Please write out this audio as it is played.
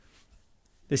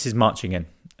This is Marching In,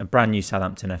 a brand new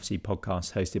Southampton FC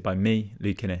podcast hosted by me,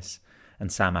 Luke Innes,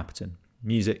 and Sam Appleton.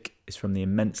 Music is from the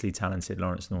immensely talented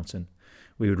Lawrence Norton.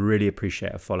 We would really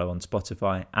appreciate a follow on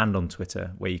Spotify and on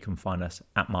Twitter, where you can find us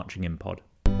at Marching In Pod.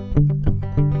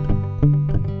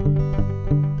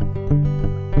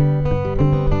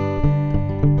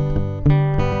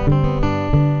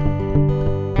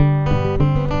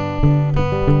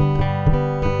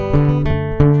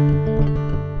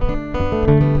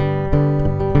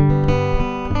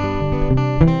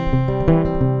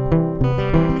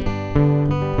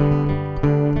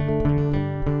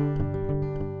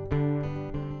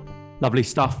 Lovely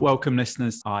stuff. Welcome,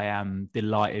 listeners. I am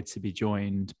delighted to be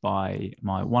joined by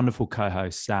my wonderful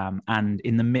co-host, Sam. And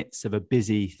in the midst of a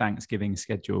busy Thanksgiving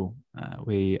schedule,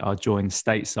 we are joined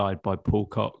stateside by Paul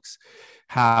Cox.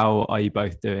 How are you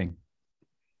both doing?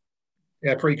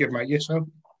 Yeah, pretty good, mate. Yourself?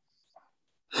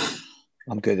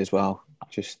 I'm good as well.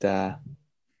 Just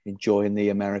enjoying the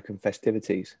American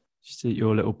festivities. Just at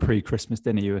your little pre-Christmas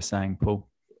dinner, you were saying, Paul.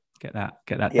 Get that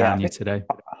down you today.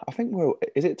 I think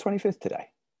is it 25th today?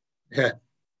 Yeah.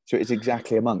 So it's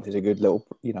exactly a month. It's a good little,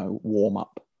 warm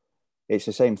up. It's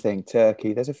the same thing.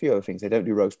 Turkey. There's a few other things. They don't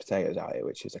do roast potatoes out here,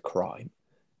 which is a crime.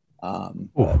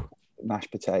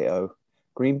 Mashed potato,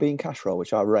 green bean casserole,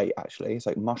 which I rate actually. It's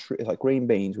like mushroom. It's like green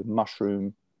beans with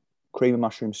mushroom, cream and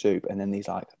mushroom soup, and then these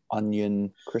like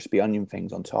crispy onion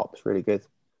things on top. It's really good.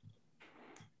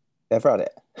 Ever had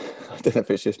it? I don't know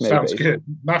if it's just me. Sounds good.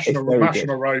 Mash and a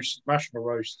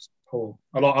roast. Cool.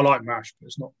 I like mash, but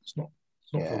it's not for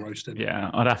roasted. Yeah,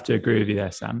 I'd have to agree with you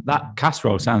there, Sam. That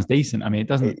casserole sounds decent. I mean,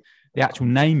 the actual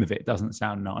name of it doesn't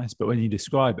sound nice, but when you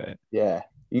describe it, yeah,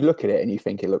 you look at it and you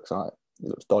think it looks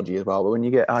dodgy as well. But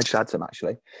when I just had some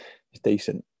actually, it's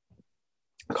decent.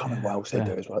 I can't remember what else they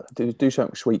do as well. Do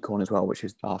something with sweet corn as well, which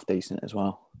is half decent as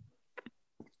well.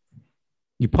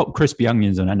 You pop crispy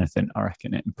onions on anything, I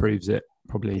reckon it improves it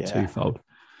probably twofold.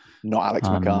 Not Alex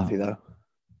McCarthy though.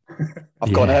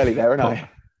 I've gone early there, haven't I?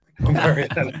 I'm very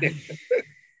early.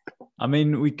 I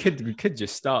mean, we could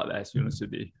just start there, to be honest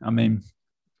with you. I mean,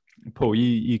 Paul,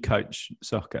 you coach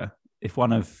soccer. If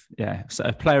so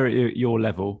a player at your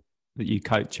level that you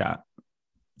coach at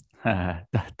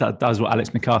that does what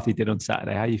Alex McCarthy did on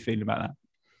Saturday, how are you feeling about that?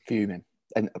 Fuming.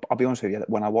 And I'll be honest with you,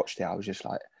 when I watched it, I was just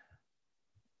like,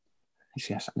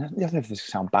 I don't know if this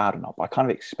sounds bad or not, but I kind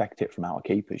of expect it from our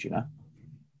keepers,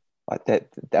 Like they're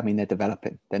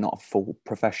developing. They're not a full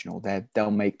professional. They'll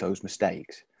make those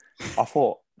mistakes. I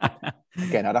thought,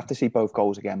 again, I'd have to see both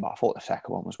goals again, but I thought the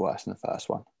second one was worse than the first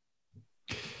one.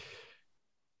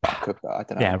 I don't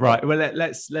know. Yeah, right. Well,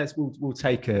 we'll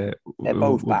take a. They're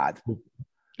both bad.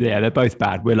 They're both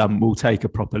bad. We'll take a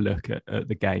proper look at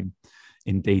the game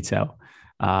in detail.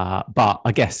 But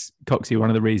I guess, Coxie, one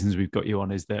of the reasons we've got you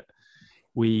on is that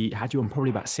we had you on probably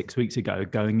about 6 weeks ago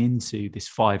going into this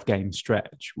 5-game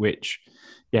stretch, which,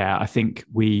 I think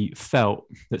we felt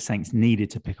that Saints needed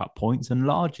to pick up points, and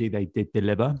largely they did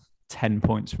deliver 10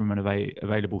 points from an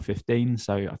available 15.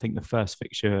 So I think the first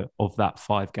fixture of that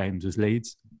 5 games was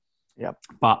Leeds. Yep.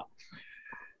 But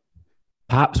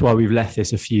perhaps why we've left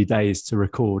this a few days to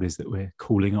record is that we're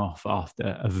cooling off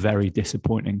after a very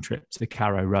disappointing trip to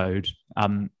Carrow Road.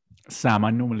 Sam, I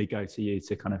normally go to you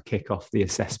to kind of kick off the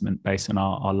assessment based on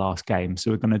our last game. So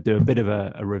we're going to do a bit of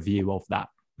a review of that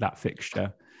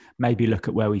fixture, maybe look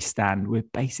at where we stand. We're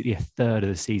basically a third of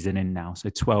the season in now, so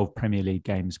 12 Premier League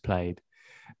games played.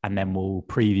 And then we'll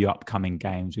preview upcoming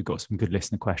games. We've got some good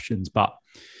listener questions. But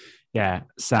yeah,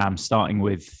 Sam, starting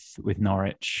with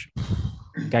Norwich,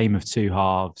 game of 2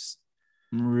 halves,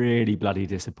 really bloody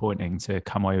disappointing to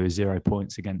come away with 0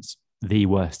 points against the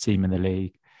worst team in the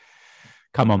league.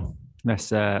 Come on, let's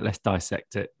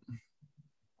dissect it.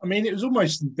 I mean, it was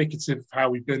almost indicative of how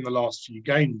we've been the last few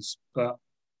games, but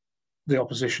the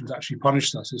opposition's actually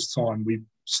punished us this time. We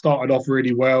started off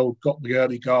really well, got the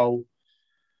early goal,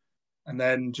 and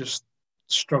then just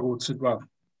struggled to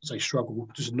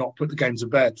just not put the game to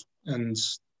bed. And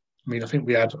I mean, I think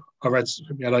we had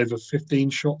over 15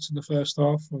 shots in the first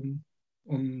half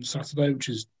on Saturday, which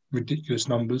is ridiculous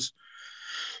numbers.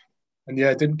 And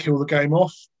it didn't kill the game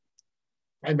off.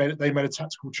 They made a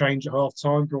tactical change at half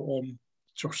time, brought on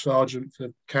Josh Sargent for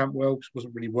Campbell, because it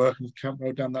wasn't really working with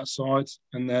Campbell down that side.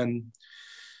 And then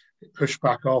it pushed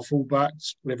back our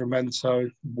fullbacks, Livramento,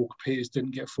 Walker Peters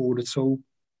didn't get forward at all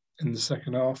in the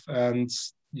second half. And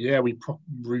we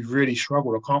really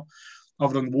struggled. I can't,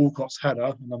 other than Walcott's header,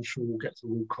 and I'm sure we'll get to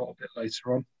Walcott a bit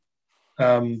later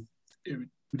on.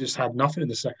 We just had nothing in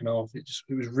the second half. It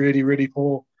was really, really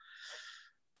poor.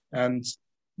 And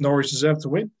Norwich deserved to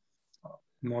win,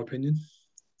 in my opinion,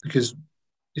 because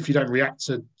if you don't react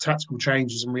to tactical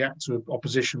changes and react to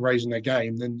opposition raising their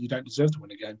game, then you don't deserve to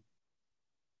win a game.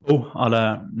 Oh,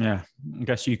 I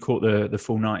guess you caught the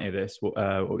full 90 of this. What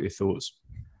were your thoughts?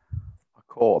 I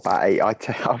caught about 8. I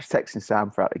was texting Sam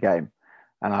throughout the game,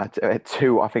 and I think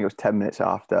it was 10 minutes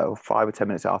after, or 5 or 10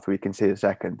 minutes after we conceded a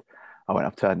second,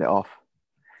 I've turned it off.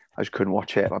 I just couldn't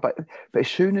watch it. But as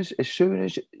soon as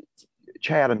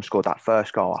Che Adams scored that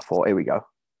first goal, I thought, here we go.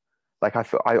 Like,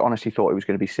 I honestly thought it was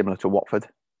going to be similar to Watford.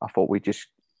 I thought we'd just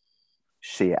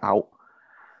see it out.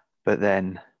 But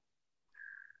then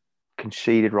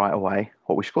conceded right away.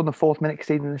 We scored in the 4th minute,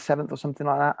 conceded in the 7th or something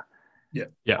like that.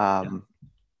 Yeah.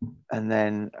 And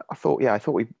then I thought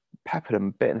we peppered them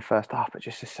a bit in the first half, but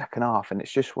just the second half. And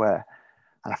it's just where,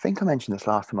 and I think I mentioned this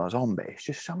last time I was on, but it's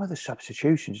just some of the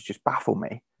substitutions just baffle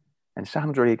me. And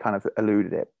Sam's really kind of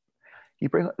alluded it. You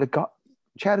bring up the guy,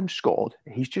 Che Adams scored.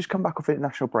 He's just come back off an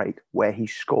international break where he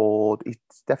scored. He's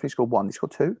definitely scored 1. He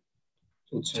scored 2.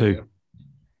 2. Yeah.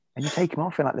 And you take him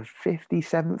off in like the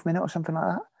 57th minute or something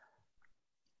like that.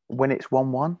 When it's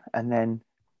 1-1, and then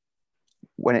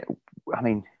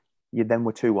you then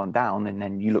were 2-1 down, and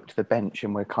then you look to the bench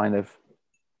and we're kind of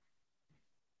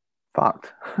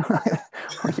fucked.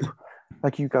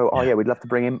 like you go, oh yeah, we'd love to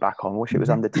bring him back on. Wish it was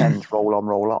under 10s, roll on,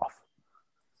 roll off.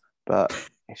 But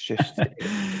it's just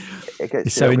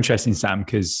it's so interesting, Sam,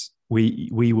 because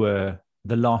we were,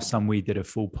 the last time we did a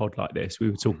full pod like this, we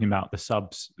were talking about the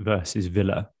subs versus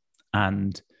Villa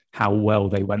and how well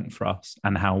they went for us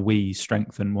and how we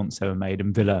strengthened once they were made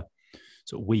and Villa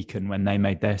sort of weakened when they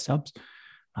made their subs.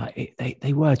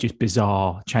 They were just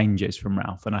bizarre changes from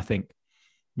Ralph. And I think,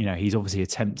 he's obviously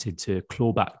attempted to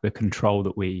claw back the control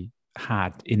that we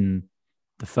had in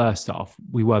the first half.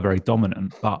 We were very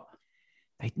dominant, but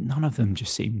none of them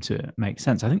just seemed to make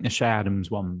sense. I think the Che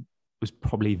Adams one was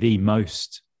probably the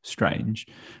most strange.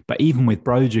 But even with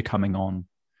Broja coming on,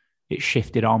 it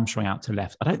shifted Armstrong out to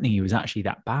left. I don't think he was actually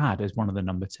that bad as one of the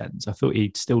number 10s. I thought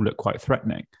he'd still look quite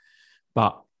threatening.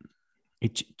 But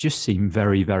it just seemed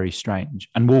very, very strange.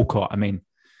 And Walcott, I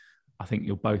think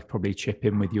you'll both probably chip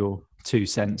in with your 2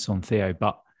 cents on Theo,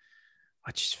 but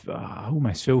I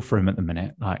almost feel for him at the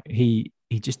minute. Like he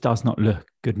just does not look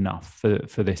good enough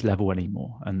for this level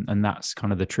anymore. And that's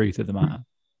kind of the truth of the matter.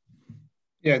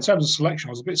 Yeah, in terms of selection,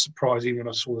 I was a bit surprised even when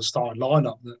I saw the starting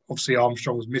lineup that obviously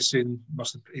Armstrong was missing,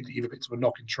 must have either picked up a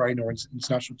knock in training or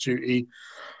international duty.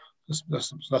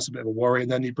 That's a bit of a worry.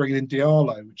 And then you bring in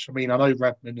Diallo, which, I know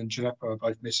Redmond and Gineppo are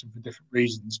both missing for different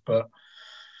reasons, but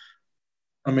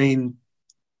I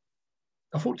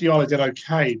thought Diallo did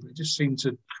okay, but it just seemed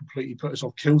to completely put us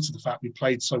off kilter, the fact we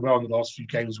played so well in the last few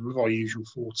games with our usual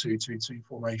 4-2-2-2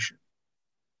 formation.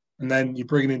 And then you're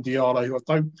bringing in Diallo, who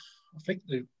I think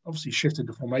they obviously shifted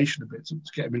the formation a bit to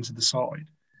get him into the side.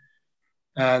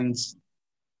 And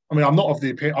I'm not of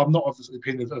the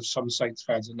opinion of some Saints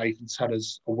fans that Nathan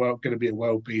Teller's going to be a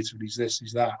world beater and he's this,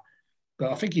 he's that.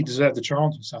 But I think he deserved the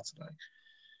chance on Saturday.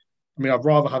 I'd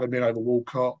rather have him in over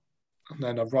Walcott, and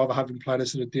then I'd rather have him playing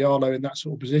instead of Diallo in that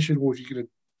sort of position. Or if you're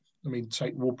going to,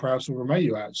 take Ward-Prowse or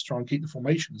Romeo out, just try and keep the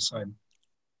formation the same.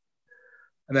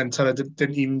 And then Teller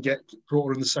didn't even get brought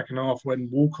on in the second half when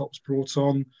Walcott was brought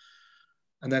on.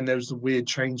 And then there was the weird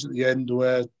change at the end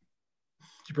where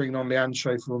you're bringing on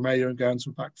Leancho for Romeo and going to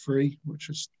a back 3, which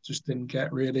just didn't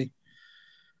get really.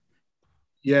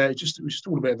 Yeah, it was just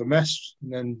all a bit of a mess.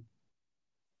 And then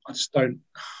I just don't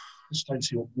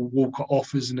see what Walcott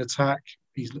offers in attack.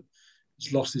 He's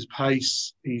lost his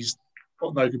pace. He's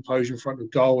got no composure in front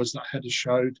of goal, as that header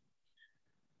showed.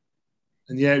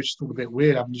 And yeah, it was just all a bit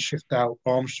weird having to shift out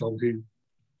Armstrong, who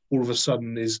all of a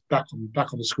sudden is back on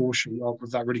the score sheet after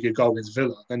that really good goal against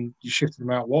Villa. Then you shifted him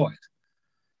out wide.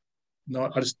 No,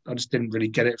 I just didn't really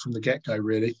get it from the get-go,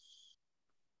 really.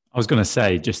 I was going to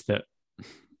say just that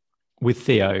with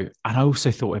Theo, and I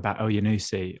also thought about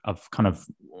Elyounoussi. I've kind of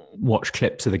watched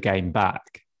clips of the game back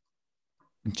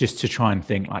just to try and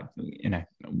think,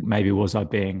 maybe was I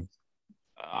being...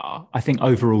 I think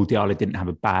overall Diallo didn't have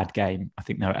a bad game. I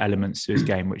think there are elements to his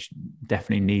game which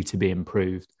definitely need to be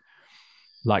improved,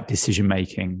 like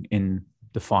decision-making in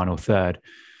the final third.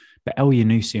 But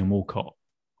Elyounoussi and Walcott,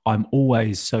 I'm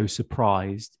always so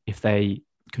surprised if they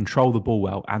control the ball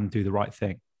well and do the right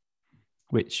thing,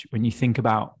 which when you think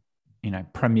about,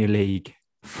 Premier League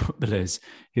footballers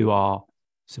who are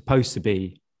supposed to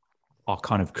be our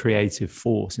kind of creative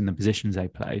force in the positions they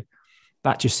play,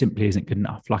 that just simply isn't good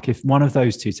enough. Like if one of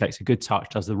those two takes a good touch,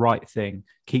 does the right thing,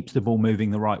 keeps the ball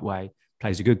moving the right way,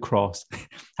 plays a good cross,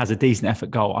 has a decent effort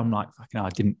goal, I'm like, fucking hell, I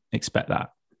didn't expect that.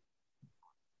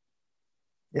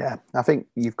 Yeah, I think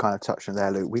you've kind of touched on there,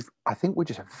 Luke. I think we're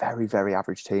just a very, very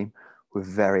average team. with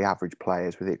very average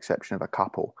players, with the exception of a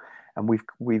couple. And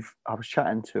I was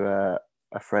chatting to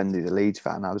a friend who's a Leeds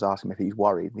fan. And I was asking him if he's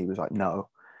worried, and he was like, no.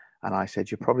 And I said,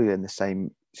 you're probably in the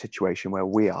same situation where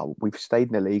we are. We've stayed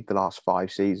in the league the last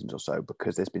 5 seasons or so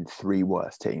because there's been 3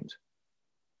 worse teams.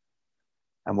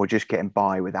 And we're just getting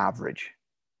by with average.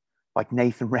 Like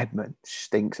Nathan Redmond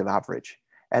stinks of average.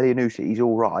 Elianusi, he's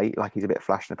all right. Like he's a bit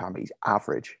flash in the pan, but he's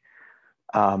average.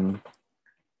 I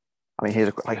mean,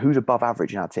 who's above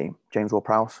average in our team? James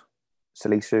Ward-Prowse,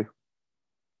 Salisu,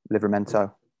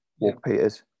 Livramento, Walker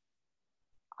Peters.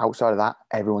 Outside of that,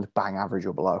 everyone's bang average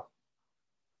or below.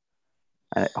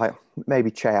 And maybe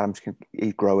Che Adams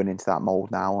he's growing into that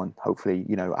mold now, and hopefully,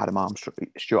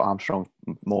 Stuart Armstrong's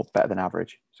more better than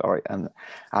average. Sorry, and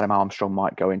Adam Armstrong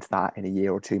might go into that in a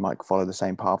year or two, might follow the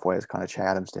same pathway as kind of Che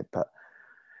Adams did. But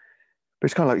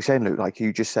it's kind of like you're saying, Luke. Like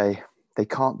you just say, they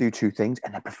can't do 2 things,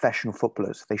 and they're professional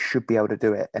footballers. They should be able to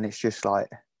do it, and it's just like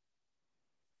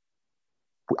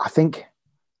I think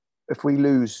if we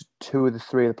lose 2 of the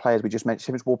 3 of the players we just mentioned,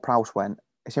 since Ward-Prowse went,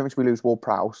 since we lose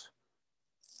Ward-Prowse,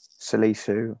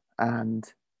 Salisu and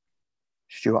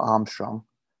Stuart Armstrong,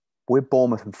 we're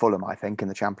Bournemouth and Fulham, I think, in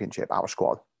the Championship, our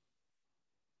squad.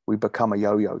 We become a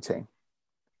yo-yo team.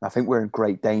 I think we're in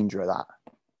great danger of that.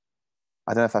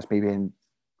 I don't know if that's me being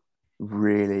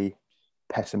really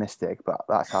pessimistic, but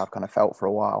that's how I've kind of felt for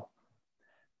a while.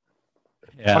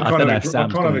 Yeah, I don't know if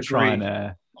Sam's going to try and...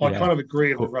 I kind of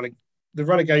agree with the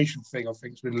relegation thing. I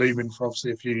think has been looming for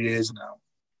obviously a few years now.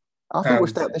 I think we'll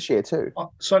start this year too.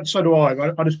 So do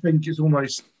I. I just think it's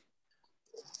almost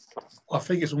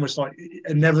like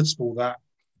inevitable that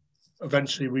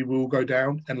eventually we will go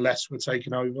down unless we're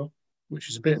taken over, which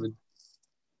is a bit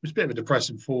of a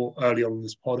depressing thought early on in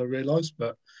this pod, I realise.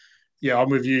 But yeah, I'm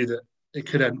with you that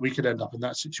we could end up in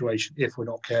that situation if we're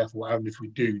not careful and if we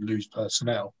do lose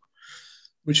personnel,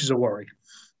 which is a worry.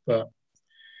 But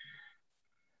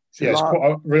yeah,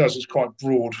 I realise it's quite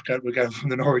broad. We're going from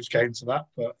the Norwich game to that,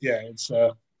 but yeah, it's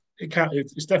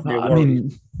definitely a worry. I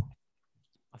mean,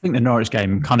 I think the Norwich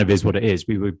game kind of is what it is.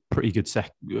 We were pretty good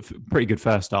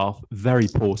first half, very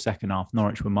poor second half.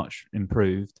 Norwich were much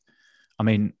improved. I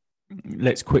mean,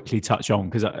 let's quickly touch on,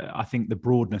 because I think the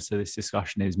broadness of this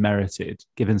discussion is merited,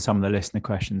 given some of the listener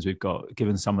questions we've got,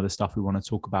 given some of the stuff we want to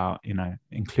talk about,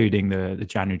 including the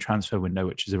January transfer window,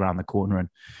 which is around the corner, and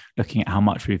looking at how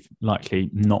much we've likely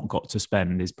not got to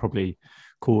spend is probably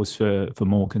cause for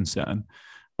more concern.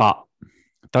 But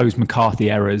those McCarthy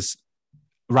errors,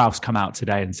 Ralph's come out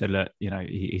today and said, look,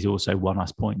 he's also won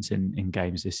us points in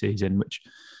games this season, which...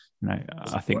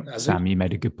 I think, Sam, you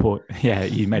made a good point. Yeah,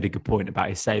 you made a good point about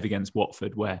his save against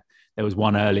Watford, where there was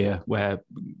one earlier where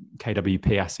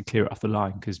KWP has to clear it off the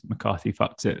line because McCarthy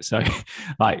fucked it. So,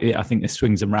 I think there's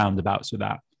swings and roundabouts with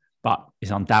that, but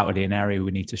it's undoubtedly an area we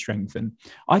need to strengthen.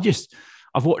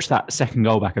 I've watched that second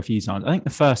goal back a few times. I think the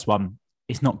first one,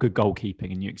 it's not good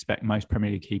goalkeeping, and you expect most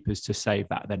Premier League keepers to save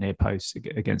that at their near post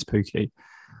against Pukki.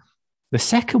 The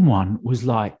second one was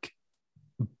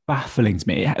baffling to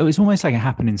me. It was almost like it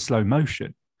happened in slow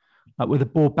motion, like where the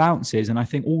ball bounces, and I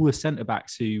think all the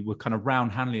centre-backs who were kind of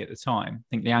round Hanley at the time, I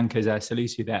think Lianco's there,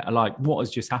 Salisu there, are like, what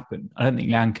has just happened? I don't think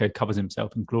Lianco covers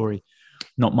himself in glory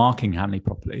not marking Hanley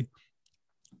properly.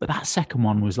 But that second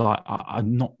one was like,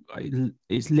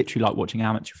 it's literally like watching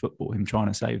amateur football, him trying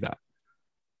to save that.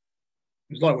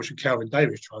 It was like watching Calvin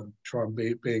Davis try and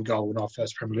be in goal in our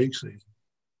first Premier League season.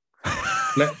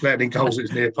 letting in goals at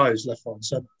his near post, left, right and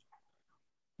centre.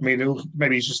 I mean,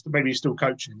 maybe he's still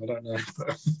coaching. I don't know.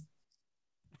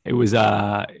 It was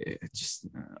just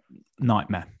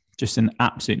nightmare, just an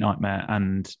absolute nightmare.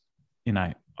 And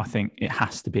I think it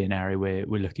has to be an area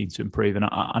we're looking to improve. And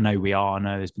I know we are. I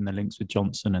know there's been the links with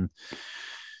Johnson, and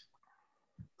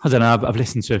I don't know. I've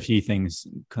listened to a few things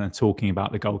kind of talking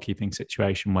about the goalkeeping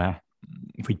situation, where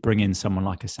if we bring in someone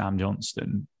like a Sam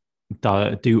Johnston,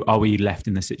 are we left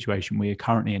in the situation we are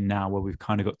currently in now, where we've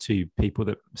kind of got 2 people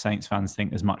that Saints fans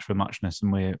think there's much for muchness,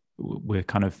 and we're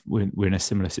in a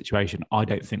similar situation? I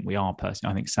don't think we are,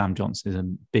 personally. I think Sam Johnston is a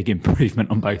big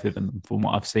improvement on both of them from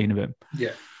what I've seen of him.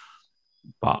 Yeah.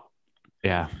 But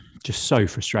yeah, just so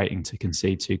frustrating to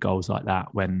concede 2 goals like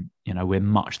that when, we're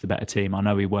much the better team. I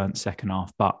know we weren't second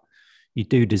half, but you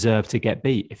do deserve to get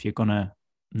beat if you're going to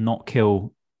not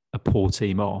kill a poor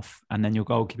team off, and then your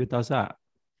goalkeeper does that.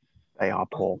 They are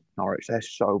poor, Norwich. They're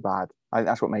so bad. I think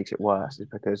that's what makes it worse, is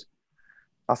because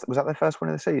was that their first win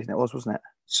of the season? It was, wasn't it?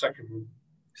 Second.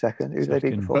 Who did they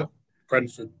beat before?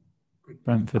 Brentford.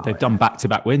 They've done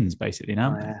back-to-back wins basically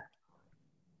now. Oh, yeah.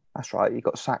 That's right. He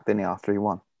got sacked, didn't he, after he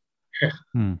won?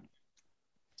 Yeah.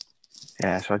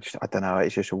 Yeah. So I don't know.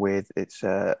 It's just a weird. It's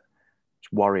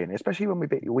worrying, especially when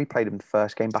we played them the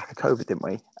first game back of COVID, didn't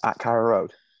we? At Carrow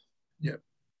Road. Yeah.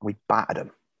 We battered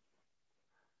them.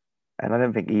 And I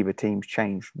don't think either team's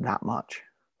changed that much.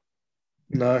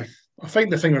 No. I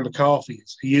think the thing with McCarthy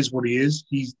is he is what he is.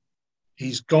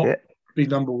 He's got to be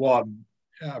number one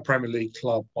at a Premier League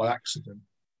club by accident.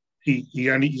 He's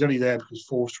only there because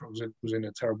Forster was in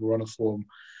a terrible run of form.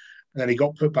 And then he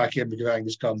got put back in because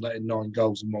Angus Gunn let in 9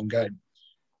 goals in one game.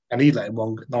 And he let in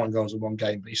 9 goals in one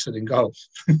game, but he's still in goal.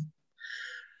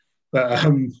 But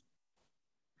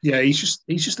yeah, he's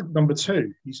just a number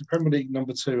 2. He's a Premier League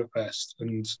number 2 at best.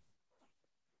 And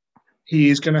he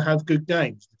is going to have good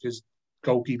games because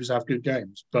goalkeepers have good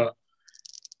games. But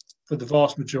for the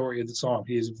vast majority of the time,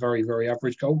 he is a very, very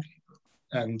average goalkeeper.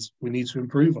 And we need to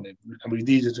improve on him. And we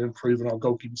needed to improve on our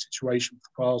goalkeeping situation for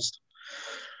the past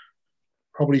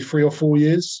probably 3 or 4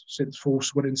 years since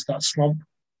Force went into that slump.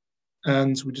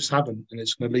 And we just haven't. And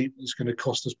it's going to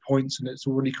cost us points, and it's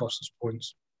already cost us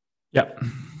points. Yep.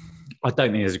 I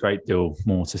don't think there's a great deal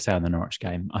more to say on the Norwich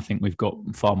game. I think we've got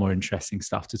far more interesting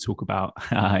stuff to talk about,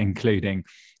 including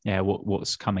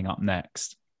what's coming up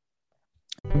next.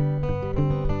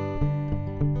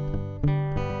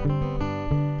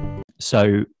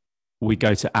 So we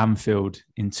go to Anfield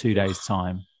in 2 days'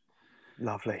 time.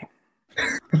 Lovely.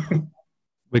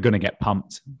 We're going to get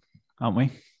pumped, aren't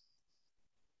we?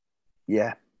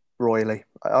 Yeah, royally.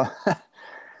 I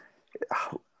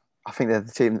think they're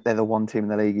the team. They're the one team in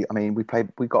the league. I mean, we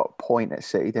got a point at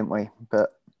City, didn't we?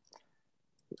 But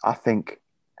I think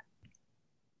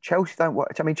Chelsea don't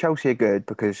work. I mean, Chelsea are good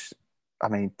because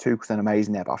Tuchel's done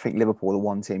amazing there. But I think Liverpool are the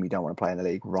one team you don't want to play in the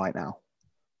league right now.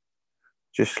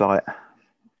 Just like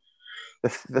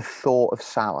the thought of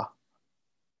Salah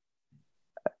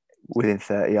within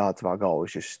 30 yards of our goal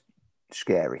is just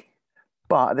scary.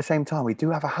 But at the same time, we do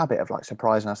have a habit of like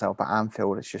surprising ourselves at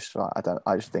Anfield. It's just like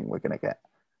I just think we're going to get.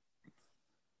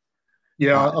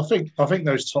 Yeah, I think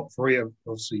those top 3 are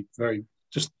obviously very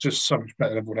just so much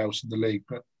better than everyone else in the league.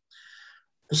 But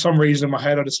for some reason in my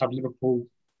head, I just have Liverpool.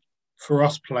 For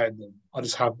us playing them, I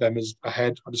just have them as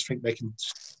ahead. I just think they're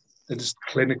just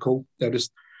clinical. They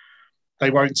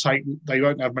won't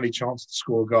have many chances to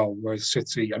score a goal. Whereas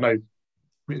City, I know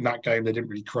in that game they didn't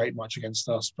really create much against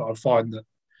us, but I find that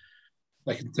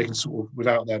they can sort of,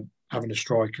 without them having a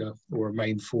striker or a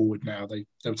main forward now,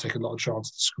 they'll take a lot of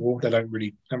chances to score. They haven't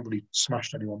really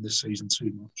smashed anyone this season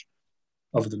too much,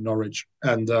 other than Norwich.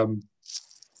 And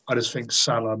I just think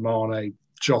Salah, Mane,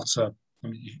 Jota. I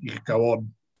mean, you could go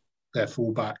on. Their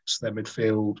fullbacks, their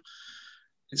midfield.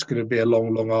 It's going to be a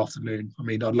long, long afternoon. I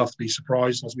mean, I'd love to be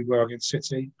surprised as we were against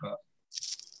City, but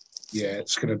yeah,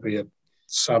 it's going to be a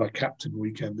Salah captain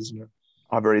weekend, isn't it?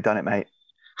 I've already done it, mate.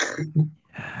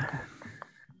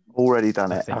 Already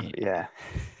done it. Yeah.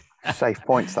 Safe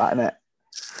points, that, isn't it?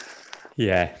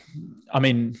 Yeah. I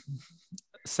mean,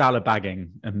 Salah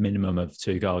bagging a minimum of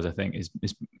 2 goals, I think, is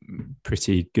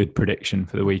pretty good prediction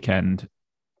for the weekend.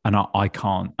 And I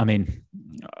can't. I mean,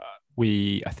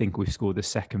 I think we've scored the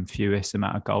second fewest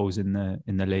amount of goals in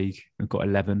the league. We've got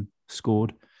 11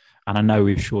 scored. And I know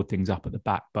we've shored things up at the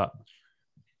back, but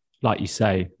like you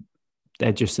say,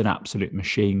 they're just an absolute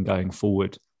machine going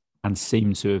forward and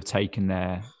seem to have taken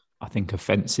their, I think,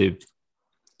 offensive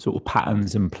sort of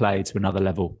patterns and play to another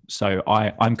level. So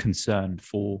I'm concerned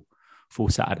for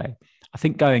Saturday. I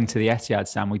think going to the Etihad,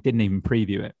 Sam, we didn't even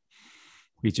preview it.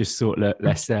 We just thought, look,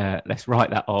 let's write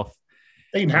that off.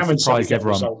 Dean Hammond surprised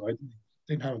everyone. Result, right?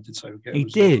 Dean Hammond did so. He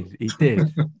did.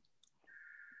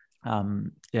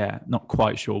 Yeah, not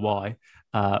quite sure why,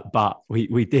 but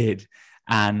we did.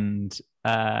 And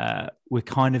we're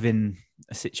kind of in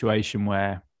a situation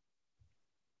where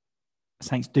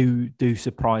Saints do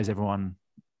surprise everyone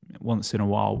once in a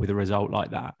while with a result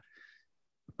like that.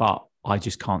 But I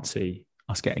just can't see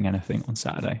us getting anything on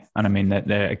Saturday. And I mean,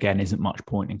 there again isn't much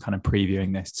point in kind of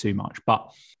previewing this too much. But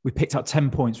we picked up 10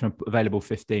 points from available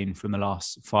 15 from the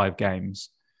last 5 games.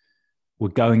 We're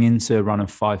going into a run of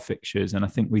 5 fixtures, and I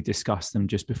think we discussed them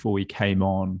just before we came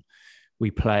on.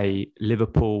 We play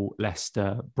Liverpool,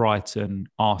 Leicester, Brighton,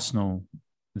 Arsenal,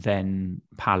 then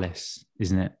Palace,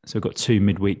 isn't it? So we've got 2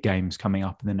 midweek games coming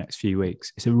up in the next few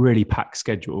weeks. It's a really packed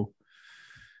schedule.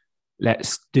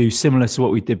 Let's do similar to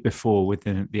what we did before with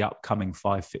the upcoming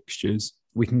 5 fixtures.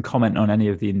 We can comment on any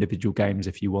of the individual games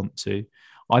if you want to.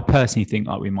 I personally think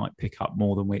like we might pick up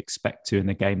more than we expect to in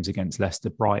the games against Leicester,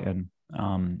 Brighton,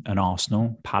 and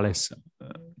Arsenal. Palace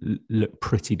look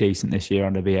pretty decent this year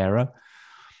under Vieira.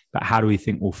 But how do we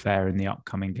think we'll fare in the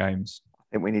upcoming games? I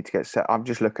think we need to get set. I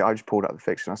just pulled up the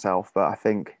fixture myself, but I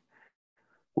think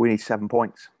we need 7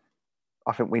 points.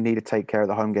 I think we need to take care of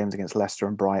the home games against Leicester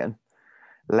and Brighton.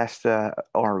 Leicester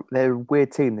they're a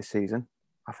weird team this season.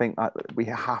 I think we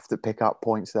have to pick up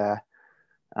points there.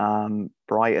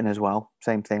 Brighton as well,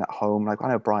 same thing at home. Like I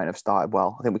know Brighton have started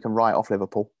well. I think we can write off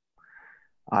Liverpool,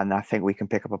 and I think we can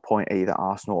pick up a point at either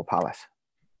Arsenal or Palace.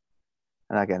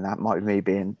 And again, that might be me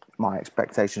being my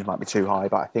expectations might be too high,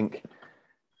 but I think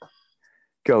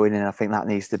going in, I think that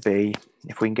needs to be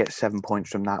if we can get 7 points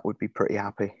from that, would be pretty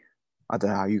happy. I don't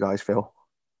know how you guys feel.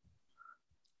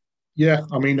 Yeah,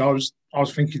 I mean, I was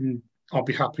thinking I'd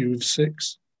be happy with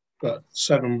 6, but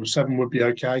 7 would be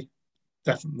okay.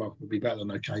 Definitely would be better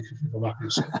than okay if I'm happy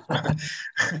with 6.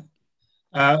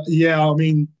 Yeah, I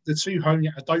mean, the 2 home.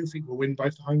 I don't think we'll win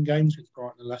both the home games with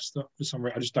Brighton and Leicester for some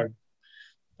reason.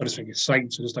 I just think it's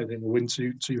Saints. I just don't think we'll win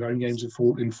two home games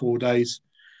in 4 days.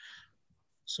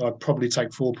 So I'd probably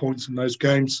take 4 points in those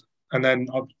games, and then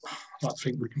I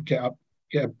think we could get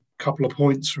a couple of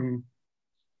points from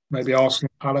maybe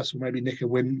Arsenal, Palace, or maybe nick a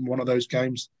win one of those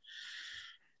games.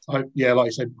 Like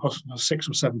you said, 6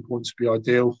 or 7 points would be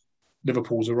ideal.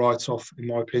 Liverpool's a write-off, in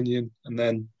my opinion, and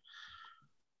then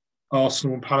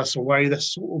Arsenal and Palace away. They're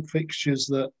sort of fixtures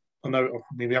that I know.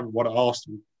 I mean, we haven't won at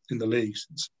Arsenal in the league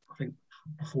since I think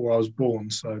before I was born,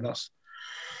 so that's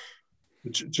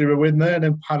do a win there. And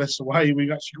then Palace away,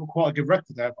 we've actually got quite a good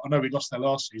record there. But I know we lost there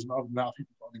last season. Other than that, I think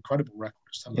we've got an incredible record.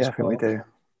 Yeah, I think we do.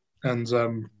 And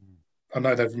I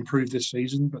know they've improved this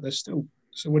season, but it's still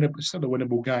a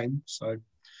winnable game. So,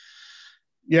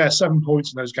 yeah, 7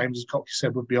 points in those games, as Cocky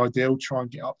said, would be ideal. Try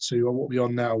and get up to what we're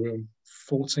on now. We're on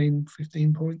 14,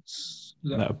 15 points.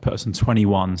 That would put us on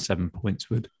 21, 7 points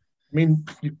would. I mean,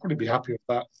 you'd probably be happy with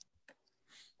that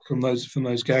from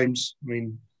those games. I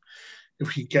mean, if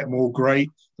we could get more,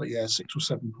 great. But yeah, 6 or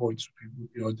 7 points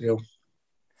would be ideal.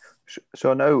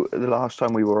 So I know the last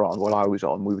time we were on, while I was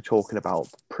on, we were talking about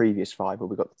the previous 5, where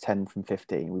we got the 10 from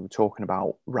 15. We were talking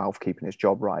about Ralph keeping his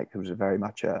job right. It was very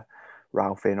much a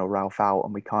Ralph in or Ralph out.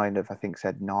 And we kind of, I think,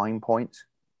 said 9 points.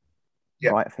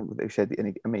 Yeah. Right? I think they said,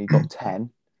 he got 10.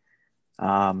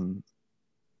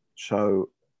 So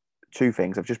 2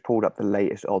 things. I've just pulled up the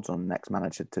latest odds on the next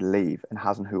manager to leave, and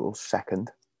Hasenhüttl's second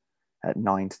at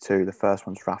 9-2. The first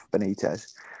one's Rafa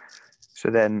Benitez. So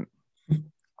then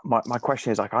my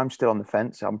question is, like, I'm still on the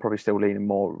fence. I'm probably still leaning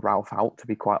more Ralph out, to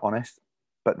be quite honest.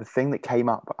 But the thing that came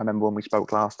up, I remember when we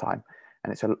spoke last time,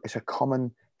 and it's a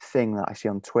common thing that I see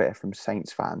on Twitter from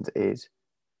Saints fans is,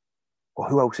 well,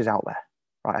 who else is out there?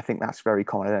 Right? I think that's very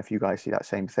common. I don't know if you guys see that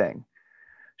same thing.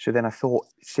 So then I thought,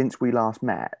 since we last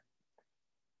met,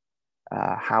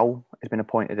 Howe has been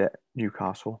appointed at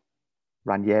Newcastle.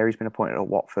 Ranieri's been appointed at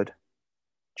Watford.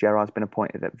 Gerrard's been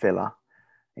appointed at Villa.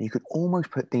 And you could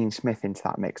almost put Dean Smith into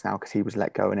that mix now because he was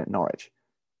let go in at Norwich.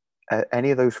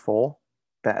 Any of those 4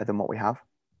 better than what we have?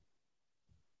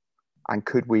 And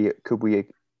would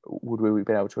we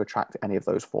be able to attract any of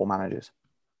those 4 managers?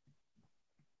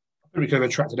 I think we could have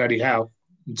attracted Eddie Howe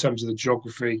in terms of the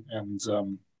geography and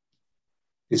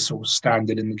his sort of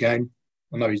standard in the game.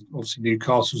 I know obviously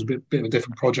Newcastle's a bit of a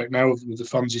different project now with the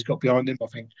funds he's got behind him. I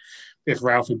think if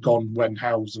Ralph had gone when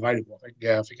Howe was available, I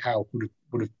think Howe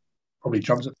would have probably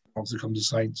jumped at the chance to come to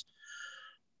Saints.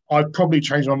 I'd probably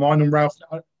change my mind on Ralph.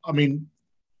 I mean,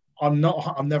 I'm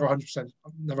never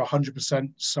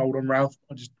 100% sold on Ralph.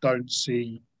 I just don't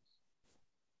see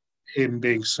him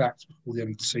being sacked before the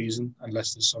end of the season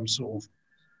unless there's some sort of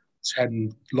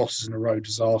 10 losses in a row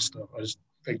disaster. I just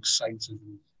think Saints have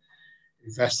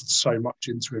invested so much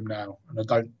into him now, and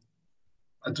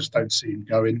I just don't see him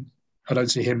going. I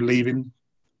don't see him leaving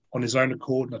on his own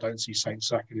accord, and I don't see Saints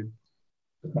sacking him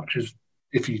as much as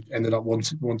if he ended up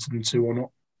wanting him to or not.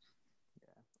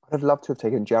 I'd love to have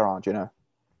taken Gerrard,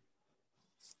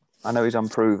 I know he's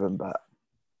unproven, but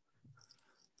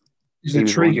he's an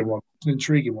intriguing one. It's an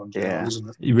intriguing one, Gerrard, isn't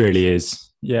it? He really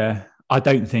is. Yeah. I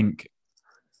just think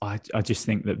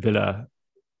that Villa,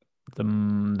 the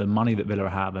money that Villa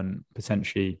have and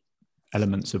potentially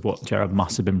elements of what Gerrard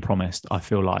must have been promised, I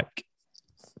feel like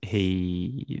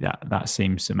that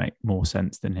seems to make more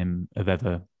sense than him of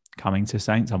ever coming to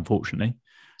Saints, unfortunately.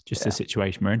 Just the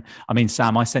situation we're in. I mean,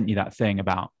 Sam, I sent you that thing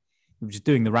about just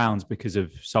doing the rounds because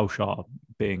of Solskjaer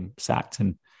being sacked,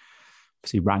 and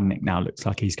obviously Rangnick now looks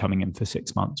like he's coming in for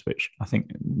 6 months, which I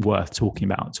think worth talking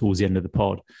about towards the end of the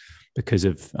pod because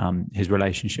of his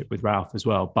relationship with Ralph as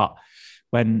well. But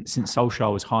since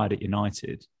Solskjaer was hired at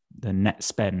United, the net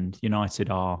spend, United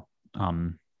are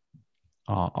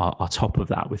top of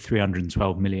that with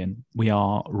 312 million. We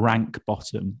are rank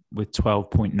bottom with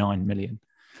 12.9 million.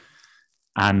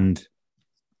 And,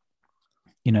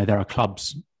 there are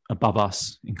clubs above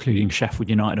us, including Sheffield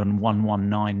United on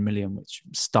 119 million, which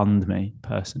stunned me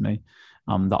personally,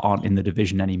 that aren't in the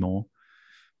division anymore.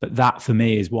 But that for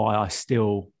me is why I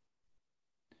still,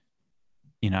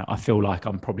 I feel like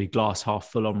I'm probably glass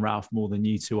half full on Ralph more than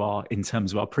you two are in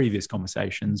terms of our previous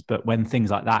conversations. But when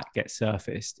things like that get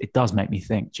surfaced, it does make me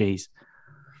think, geez,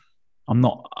 I'm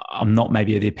not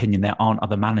maybe of the opinion there aren't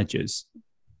other managers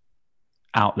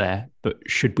out there, but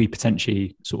should we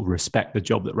potentially sort of respect the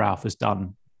job that Ralph has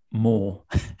done more,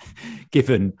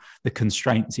 given the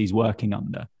constraints he's working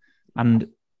under? And,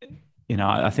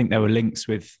 I think there were links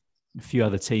with a few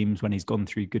other teams when he's gone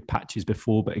through good patches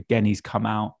before, but again, he's come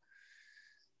out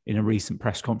in a recent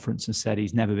press conference and said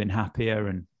he's never been happier.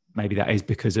 And maybe that is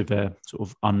because of a sort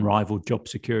of unrivaled job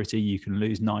security. You can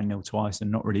lose 9-0 twice and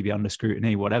not really be under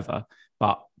scrutiny, whatever.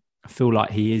 But I feel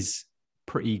like he is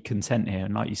pretty content here.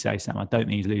 And like you say, Sam, I don't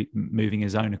think he's moving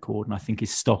his own accord. And I think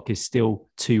his stock is still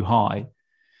too high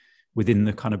within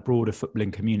the kind of broader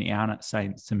footballing community and at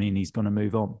Saints to mean he's going to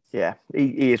move on. Yeah,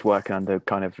 he is working under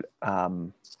kind of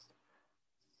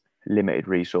limited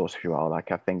resource, if you will.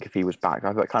 Like, I think if he was backed,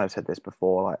 I've kind of said this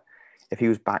before, like if he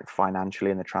was backed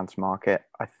financially in the transfer market,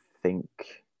 I think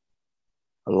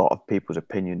a lot of people's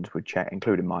opinions would change,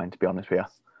 including mine, to be honest with you.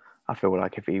 I feel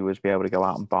like if he was be able to go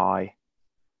out and buy,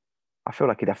 I feel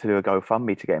like he'd have to do a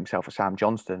GoFundMe to get himself a Sam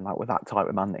Johnston, like with that type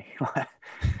of money. Can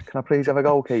I please have a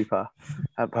goalkeeper?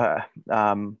 But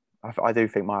I do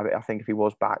think I think if he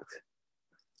was backed,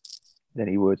 then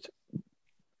he would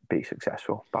be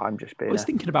successful. But I'm just being. I was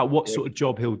thinking about what sort of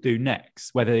job he'll do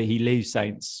next, whether he leaves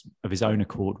Saints of his own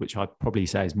accord, which I'd probably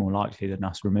say is more likely than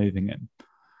us removing him.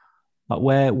 Like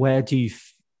where do you?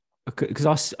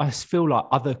 Because I feel like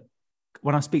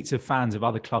when I speak to fans of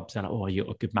other clubs, they're like, "Oh, you're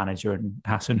a good manager," and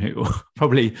Hasenhüttl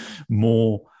probably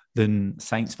more than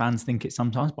Saints fans think it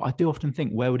sometimes. But I do often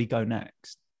think, where would he go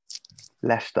next?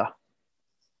 Leicester.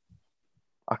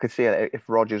 I could see it if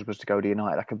Rodgers was to go to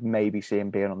United. I could maybe see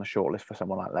him being on the shortlist for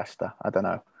someone like Leicester. I don't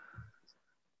know,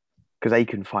 because they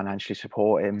can financially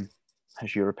support him,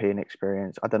 has European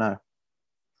experience. I don't know.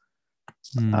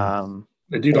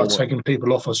 They do like taking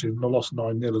people off us who've lost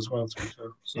 9-0 as well.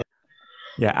 So.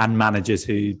 Yeah, and managers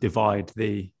who divide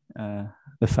the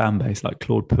fan base, like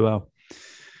Claude Puel,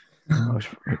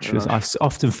 which was, I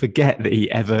often forget that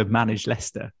he ever managed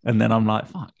Leicester, and then I'm like,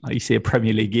 fuck, like you see a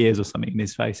Premier League years or something, and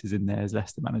his face is in there as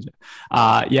Leicester manager.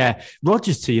 Yeah,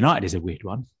 Rodgers to United is a weird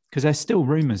one because there's still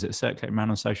rumours that circulate around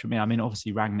on social media. I mean,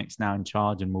 obviously Rangnick's now in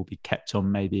charge and will be kept on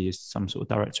maybe as some sort of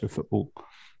director of football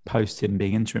post him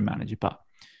being interim manager, but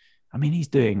I mean, he's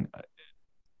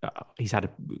had a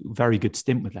very good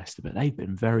stint with Leicester, but they've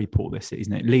been very poor this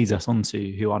season. It leads us on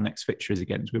to who our next fixture is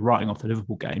against. We're writing off the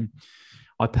Liverpool game.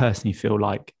 I personally feel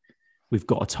like we've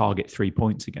got to target 3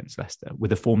 points against Leicester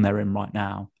with the form they're in right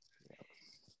now.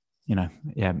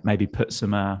 Maybe put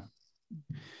some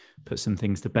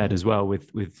things to bed as well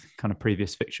with kind of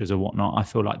previous fixtures or whatnot. I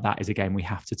feel like that is a game we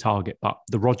have to target. But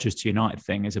the Rodgers to United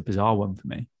thing is a bizarre one for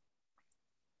me.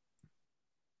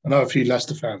 I know a few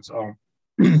Leicester fans aren't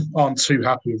too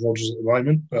happy with Rodgers at the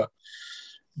moment, but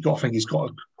you've got to think he's got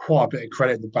quite a bit of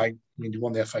credit in the bank. I mean, he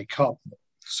won the FA Cup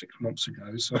 6 months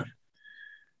ago, so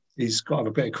he's got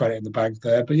a bit of credit in the bank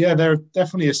there. But yeah, they're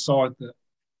definitely a side that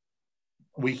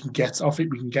we can get. I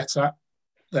think we can get at.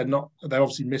 They're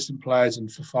obviously missing players in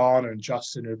Fofana and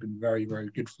Justin, who have been very, very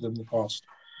good for them the past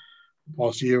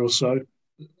year or so.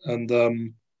 And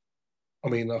I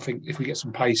mean, I think if we get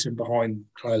some pace in behind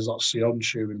players like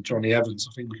Sionchu and Johnny Evans,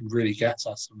 I think we can really get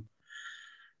at them.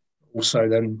 Also,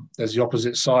 then there's the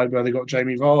opposite side where they got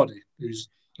Jamie Vardy, who's,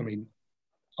 I mean,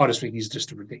 I just think he's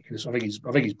just a ridiculous. I think he's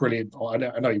brilliant. I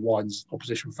know he winds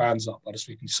opposition fans up. I just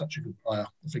think he's such a good player.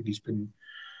 I think he's going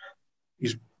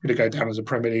to go down as a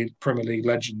Premier League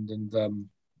legend. And I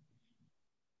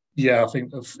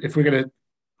think if we're going to,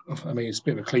 I mean, it's a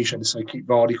bit of a cliche to say keep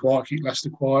Vardy quiet, keep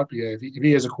Leicester quiet. But yeah, if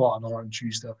he has a quiet night on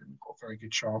Tuesday, I think we've got a very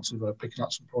good chance of picking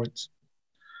up some points.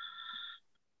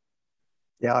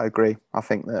 Yeah, I agree. I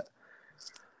think that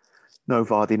no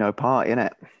Vardy, no party,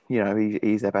 innit?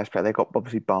 He's their best player. They've got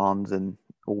obviously Barnes and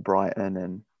Albrighton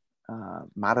and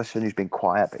Maddison, who's been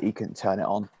quiet, but he can turn it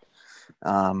on.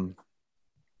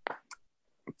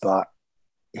 But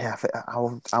yeah,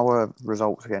 our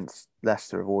results against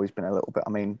Leicester have always been a little bit. I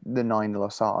mean, the 9-0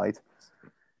 aside,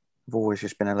 have always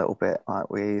just been a little bit like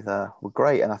we're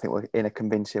great, and I think we're in a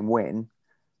convincing win,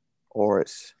 or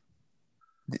it's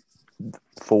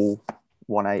full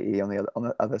 180 on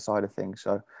the other side of things.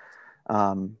 So,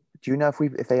 do you know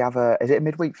if they have is it a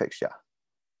midweek fixture?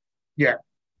 Yeah.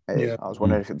 Yeah. I was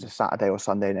wondering if it was a Saturday or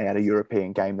Sunday, and they had a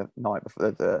European game the night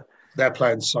before They're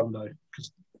playing Sunday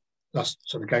because.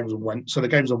 The game's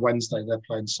on Wednesday. They're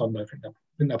playing Sunday. I think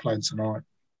they're playing tonight.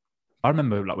 I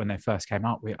remember like when they first came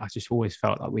out, I just always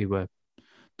felt like we were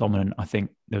dominant. I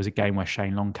think there was a game where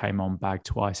Shane Long came on, bagged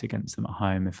twice against them at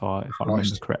home, if I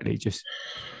remember correctly. Just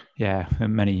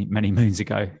many moons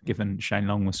ago, given Shane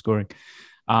Long was scoring.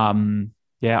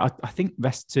 I think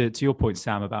to your point,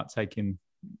 Sam, about taking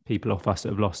people off us that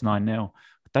have lost 9-0.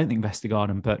 I don't think Vestergaard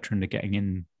and Bertrand are getting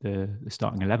in the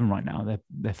starting 11 right now.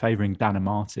 They're favouring Dan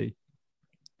Amartey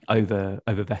over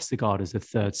Vestergaard as the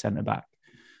third centre back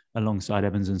alongside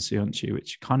Evans and Sionchi,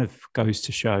 which kind of goes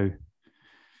to show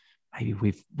maybe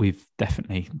we've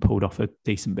definitely pulled off a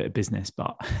decent bit of business,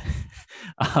 but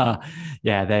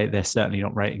they're certainly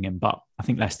not rating him. But I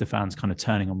think Leicester fans kind of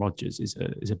turning on Rodgers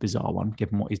is a bizarre one,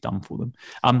 given what he's done for them.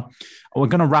 We're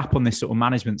going to wrap on this sort of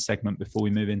management segment before we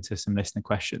move into some listener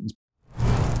questions.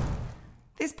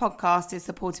 This podcast is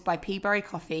supported by Peaberry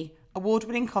Coffee,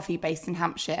 award-winning coffee based in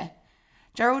Hampshire.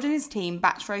 Gerald and his team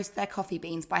batch roast their coffee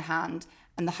beans by hand,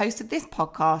 and the host of this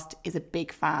podcast is a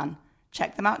big fan.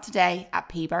 Check them out today at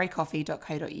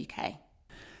peaberrycoffee.co.uk.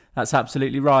 That's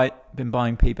absolutely right. Been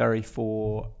buying Peaberry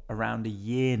for around a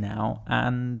year now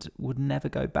and would never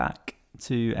go back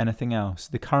to anything else.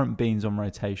 The current beans on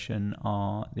rotation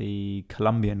are the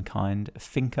Colombian kind,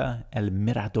 Finca El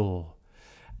Mirador.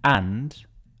 And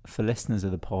for listeners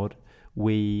of the pod,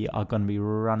 we are going to be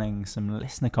running some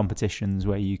listener competitions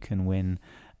where you can win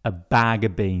a bag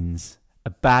of beans,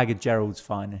 a bag of Gerald's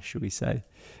finest, should we say.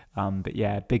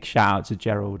 Big shout out to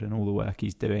Gerald and all the work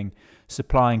he's doing,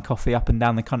 supplying coffee up and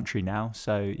down the country now.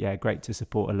 So great to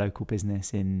support a local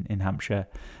business in Hampshire,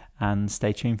 and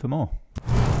stay tuned for more.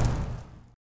 I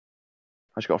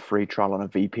just got a free trial on a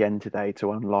VPN today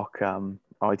to unlock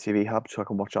ITV Hub so I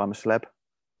can watch I'm a Celeb.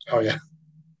 Oh yeah.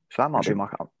 So that might be I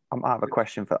might have a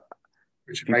question for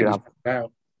Richard Mady's pulled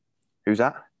out. Who's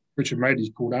that? Richard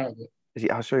Mady's pulled out of it.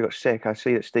 I saw he got sick. I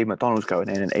see that Steve McDonald's going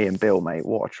in and Ian Bill, mate.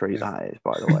 What a treat that is,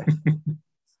 by the way.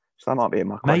 So that might be in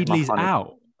my question. Madeley's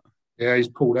out. Yeah, he's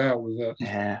pulled out with no.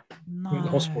 the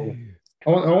hospital. I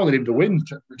wanted him to win,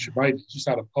 Richard Madeley. Just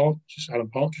Alan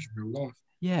Partridge in real life.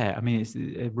 Yeah, I mean, it's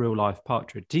a real life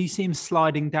Partridge. Do you see him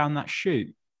sliding down that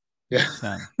chute? Yeah.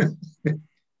 Sam?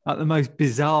 Like the most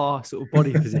bizarre sort of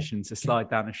body position to slide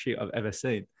down a chute I've ever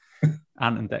seen.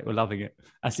 Ant and Dec were loving it.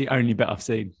 That's the only bit I've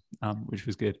seen, which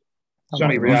was good.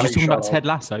 We're just talking about Ted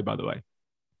Lasso, by the way.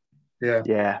 Yeah.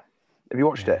 Yeah. Have you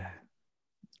watched it?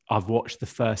 I've watched the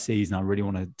first season. I really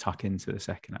want to tuck into the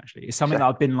second, actually. It's something that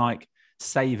I've been like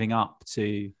saving up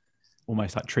to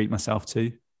almost like treat myself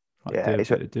to. Like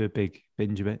do a big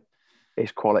binge of it.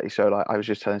 It's quality. So like I was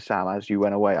just telling Sam, as you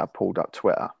went away, I pulled up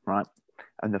Twitter, right?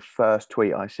 And the first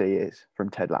tweet I see is from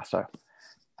Ted Lasso.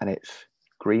 And it's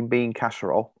green bean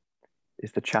casserole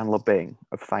is the Chandler Bing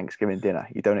of Thanksgiving dinner.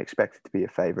 You don't expect it to be a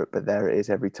favourite, but there it is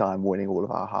every time, winning all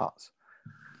of our hearts.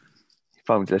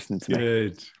 Phone's listening to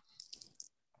me.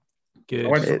 Good.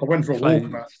 I went for a walk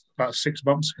about 6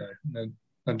 months ago,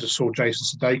 and just saw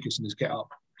Jason Sudeikis in his get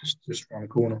up just around the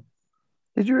corner.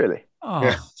 Did you really? Oh.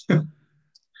 Yeah.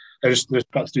 they're just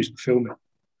about to do some filming.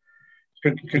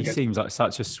 He seems like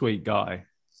such a sweet guy.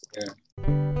 Yeah.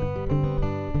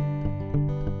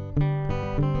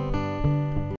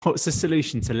 What's the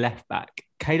solution to left back?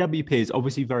 KWP is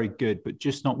obviously very good, but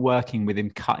just not working with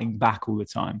him cutting back all the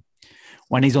time.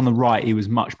 When he's on the right, he was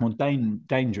much more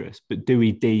dangerous. But do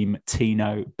we deem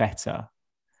Tino better?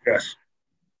 Yes.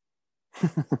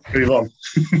 Move on.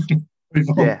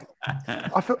 Yeah.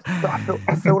 I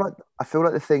feel like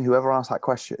the thing. Whoever asked that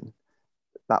question,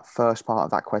 that first part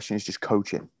of that question is just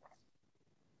coaching.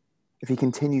 If he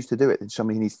continues to do it, then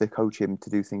somebody needs to coach him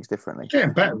to do things differently.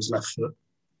 Getting better with his left foot.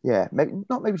 Yeah, maybe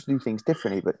to do things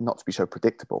differently, but not to be so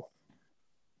predictable.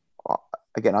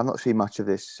 Again, I've not seen much of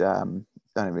this. Don't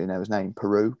even really know his name.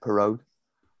 Perraud. Perraud,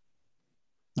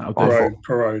 yeah.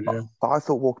 But I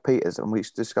thought Walker Peters, and we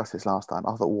discussed this last time,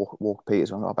 I thought Walker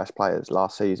Peters was one of our best players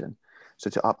last season.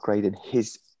 So to upgrade in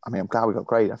his, I mean, I'm glad we got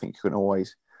upgraded. I think you can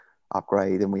always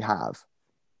upgrade, and we have.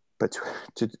 But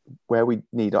to where we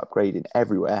need upgrading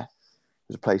everywhere,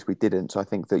 there's a place we didn't. So I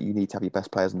think that you need to have your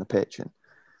best players on the pitch, and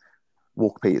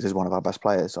Walker Peters is one of our best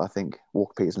players. So I think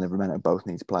Walker Peters and Livramento both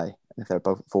need to play. And if they're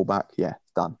both at fullback, yeah,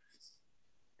 done.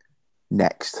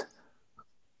 Next.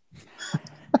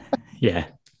 Yeah,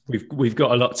 we've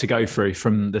got a lot to go through,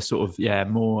 from the sort of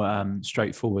more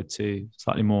straightforward to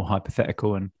slightly more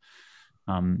hypothetical and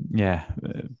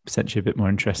potentially a bit more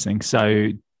interesting. So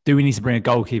do we need to bring a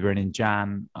goalkeeper in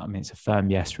Jan? I mean, it's a firm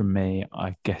yes from me.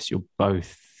 I guess you're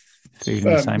both feeling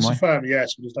the same way. It's a firm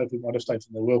yes. I just don't think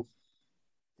they will.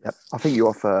 Yep. I think you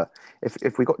offer,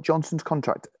 if we got Johnson's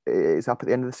contract is up at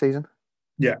the end of the season.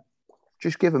 Yeah.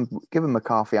 Just give him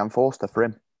McCarthy and Forster for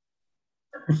him.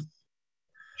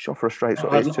 Just offer a straight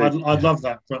sort of I'd love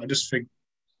that, but I just think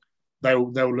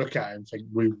they'll look at it and think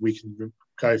we can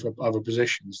go for other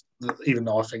positions. Even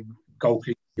though I think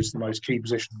goalkeeper is the most key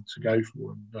position to go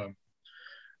for and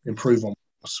improve on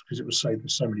us, because it will save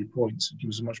us so many points and give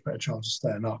us a much better chance of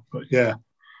staying up. But yeah,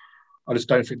 I just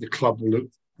don't think the club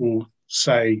will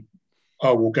say,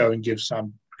 "Oh, we'll go and give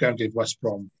West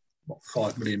Brom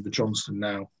 5 million for Johnston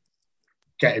now,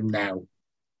 get him now,"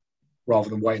 rather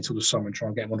than wait until the summer and try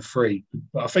and get him on a free.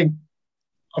 But I think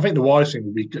the wise thing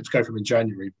would be to go for him in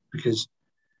January, because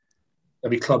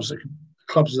there'll be clubs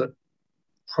that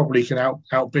probably can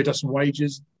outbid us on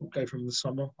wages. We'll go for him in the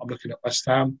summer. I'm looking at West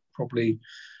Ham, probably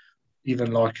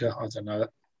even like a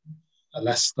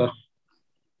Leicester.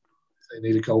 They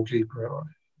need a goalkeeper,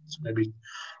 so maybe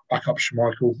back up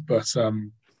Schmeichel. But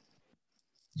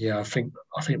yeah, I think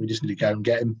we just need to go and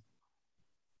get him.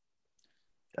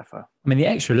 Defo. I mean, the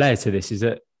extra layer to this is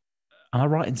that, am I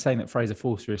right in saying that Fraser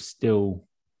Forster is still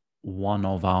one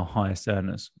of our highest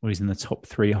earners, or he's in the top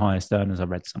 3 highest earners I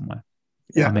read somewhere?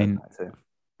 Yeah. I mean,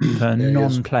 for a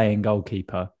non-playing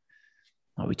goalkeeper,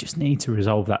 we just need to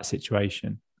resolve that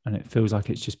situation. And it feels like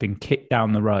it's just been kicked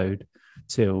down the road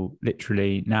till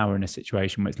literally now we're in a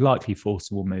situation where it's likely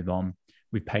Forster will move on.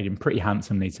 We've paid him pretty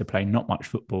handsomely to play not much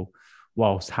football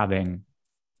whilst having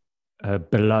a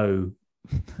below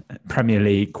Premier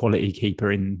League quality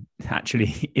keeper in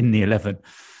the 11.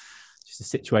 Just a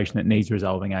situation that needs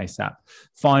resolving ASAP.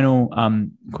 Final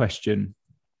question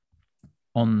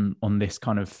on this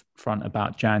kind of front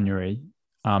about January.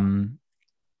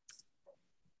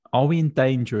 Are we in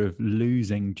danger of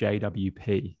losing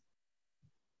JWP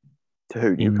to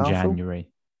who? in Newcastle?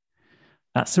 January?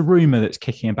 That's a rumour that's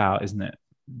kicking about, isn't it?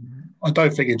 I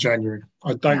don't think in January.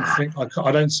 I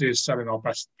don't see us selling our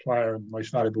best player and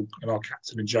most valuable and our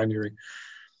captain in January.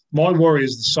 My worry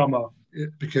is the summer,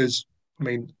 because I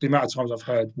mean the amount of times I've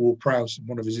heard Ward-Prowse in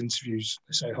one of his interviews,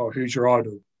 they say, "Oh, who's your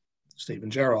idol?" Steven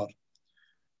Gerrard.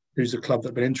 Who's the club that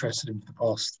have been interested in for the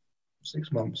past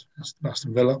 6 months? That's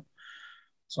Aston Villa.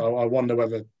 So I wonder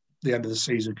whether the end of the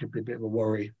season could be a bit of a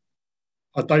worry.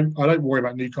 I don't worry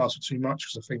about Newcastle too much,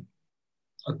 because I think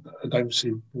I don't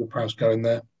see Ward-Prowse going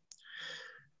there.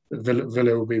 But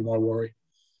Villa will be my worry.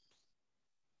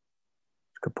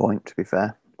 Good point, to be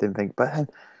fair. Didn't think. But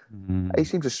he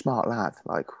seems a smart lad.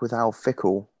 Like, with how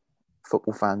fickle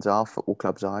football fans are, football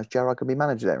clubs are, Gerrard could be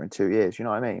manager there in 2 years. You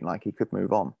know what I mean? Like, he could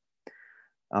move on.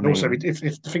 And also, if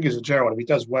the thing is, Gerrard, if he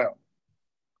does well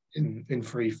in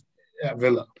free at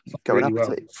Villa, going really up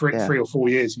well, to 3 or 4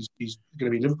 years, he's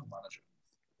going to be Liverpool manager.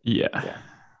 Yeah.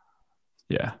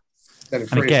 Then in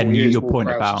And again, years, your point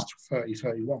about 30,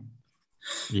 31.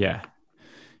 Yeah,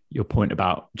 your point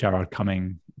about Gerrard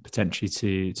coming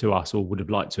potentially to us, or would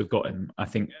have liked to have got him. I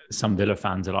think some Villa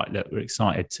fans are like, look, we're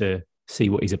excited to see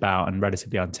what he's about and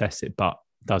relatively untested, but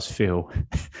does feel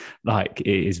like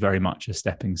it is very much a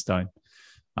stepping stone.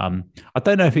 I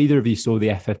don't know if either of you saw the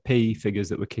FFP figures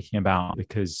that were kicking about,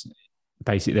 because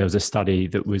basically there was a study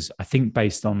that was, I think,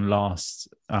 based on last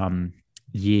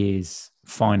year's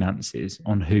finances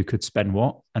on who could spend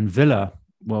what. And Villa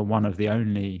were one of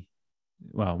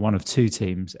 2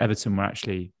 teams. Everton were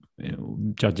actually,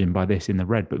 judging by this, in the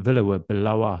red, but Villa were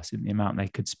below us in the amount they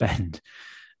could spend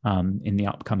in the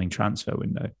upcoming transfer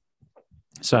window.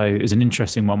 So it was an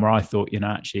interesting one where I thought,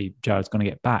 actually Gerrard's going to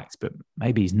get backed, but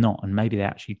maybe he's not, and maybe they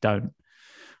actually don't.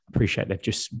 I appreciate they've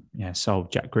just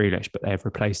sold Jack Grealish, but they've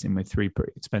replaced him with 3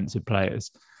 pretty expensive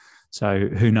players. So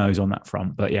who knows on that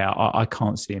front? But yeah, I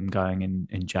can't see him going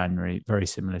in January. Very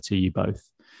similar to you both.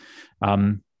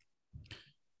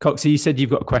 Coxie, you said you've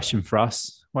got a question for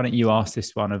us. Why don't you ask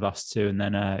this one of us two, and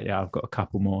then I've got a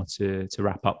couple more to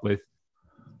wrap up with.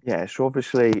 Yeah, so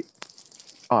obviously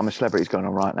I'm a Celebrity's going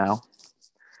on right now.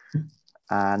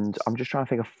 And I'm just trying to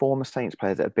think of former Saints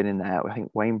players that have been in there. I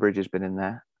think Wayne Bridge has been in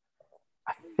there.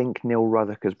 I think Neil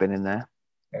Ruddock has been in there.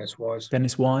 Dennis Wise.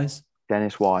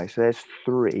 So there's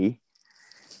 3.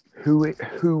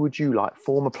 Who would you like,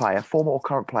 former or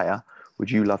current player, would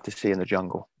you love to see in the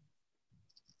Jungle?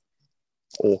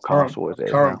 Or Castle, as it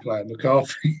is current now. Player,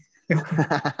 McCarthy.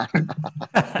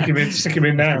 Stick him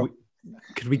in now.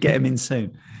 Could we get him in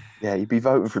soon? Yeah, you'd be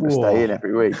voting for him to stay in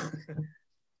every week.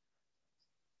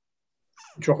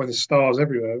 Dropping the stars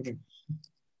everywhere, wouldn't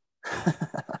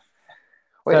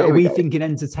So are we thinking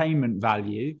entertainment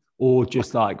value, or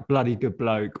just like bloody good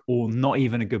bloke, or not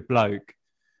even a good bloke?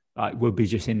 Like, would be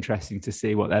just interesting to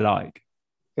see what they're like.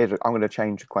 I'm going to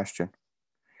change the question.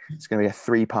 It's going to be a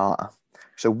 3-parter.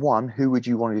 So 1, who would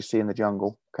you want to see in the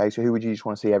Jungle? Okay, so who would you just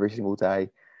want to see every single day?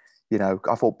 I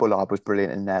thought Bullard was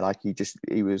brilliant in there. Like,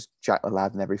 he was Jack the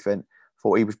Lad and everything.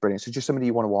 Thought he was brilliant. So just somebody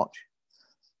you want to watch.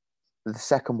 The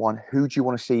second one, who do you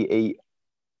want to see eat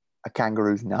a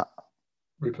kangaroo's nut?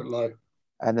 Rupert Lowe.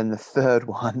 And then the third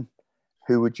one,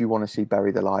 who would you want to see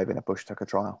buried alive in a Bush Tucker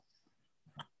trial?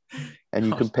 And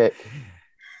you can pick.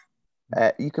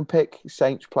 You can pick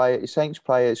Saints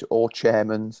players or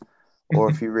chairmans, or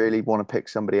if you really want to pick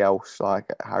somebody else like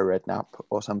Harry Redknapp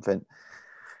or something.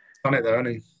 Done it though, hasn't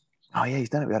he? Oh yeah, he's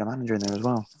done it. We had a manager in there as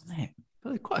well. Mate,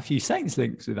 quite a few Saints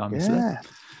links with Undersley. Yeah.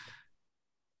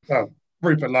 Well,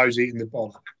 Rupert Lowe's eating the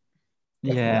bollock.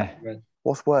 Yeah.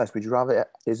 What's worse? Would you rather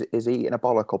is eating a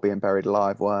bollock or being buried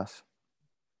alive worse?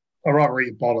 I'd rather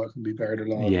eat a bollock than be buried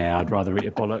alive. Yeah, I'd rather eat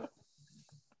a bollock.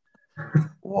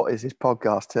 What is this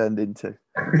podcast turned into?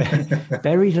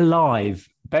 Buried alive.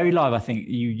 Buried alive, I think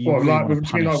you Well, really like want to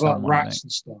between punish like someone, I rats think.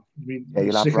 and stuff. I mean, Yeah,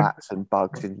 you'll have sick of- rats and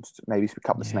bugs and maybe a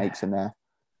couple of snakes in there.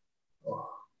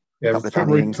 Yeah, couple of put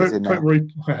Danny Ingses in there.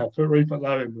 Rupert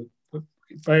Lowe in.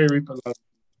 Bury Rupert Lowe.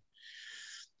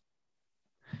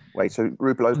 Wait, so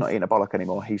Rupert Lowe's not eating a bollock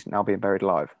anymore. He's now being buried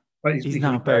alive. But He's he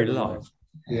now can be buried alive.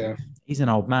 Yeah, He's an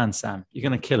old man, Sam. You're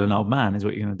going to kill an old man, is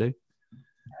what you're going to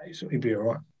do. he'd be all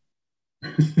right.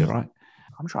 You're right.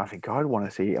 I'm trying to think. I'd want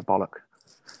to see a bollock.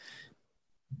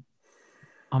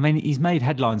 I mean, he's made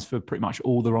headlines for pretty much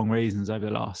all the wrong reasons over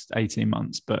the last 18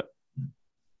 months. But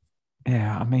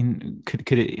yeah, I mean, could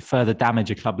it further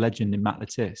damage a club legend in Matt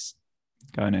Lettice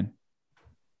going in?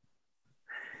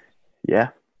 Yeah.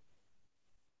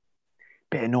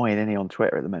 Bit annoying, isn't he, on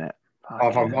Twitter at the minute?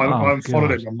 I've Oh, unfollowed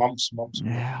God. him for months and months.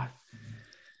 Yeah.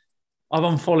 I've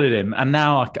unfollowed him, and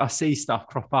now I see stuff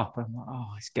crop up. And I'm like,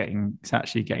 oh, it's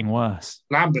actually getting worse.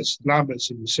 Lambert's not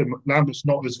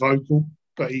as vocal,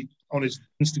 but he on his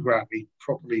Instagram he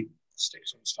probably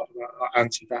sticks on stuff about like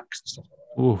anti-vax and stuff like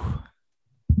that. Ooh.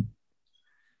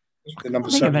 The number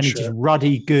I think of 7 any shirt. just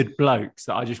ruddy good blokes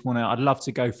that I'd love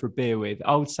to go for a beer with.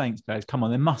 Old Saints players, come on,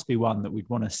 there must be one that we'd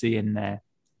want to see in there.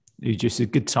 Who's just a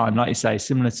good time, like you say,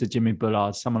 similar to Jimmy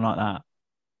Bullard, someone like that.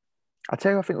 I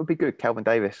tell you, I think would be good. Kelvin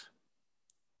Davis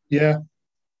Yeah,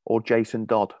 or Jason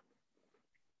Dodd.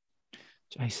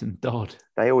 Jason Dodd.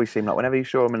 They always seem like whenever you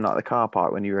saw them in like the car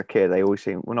park when you were a kid, they always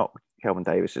seem, well, not Kelvin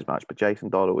Davis as much, but Jason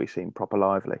Dodd always seemed proper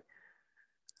lively.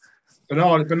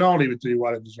 Bernardi would do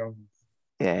well in the jungle.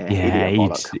 Yeah,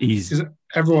 he's Because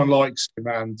everyone likes him,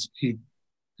 and he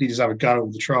just have a go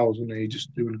at the trials, wouldn't he?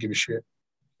 He wouldn't give a shit.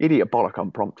 he'd eat a bollock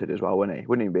unprompted as well, wouldn't he?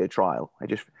 Wouldn't even be a trial. He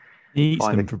just he eats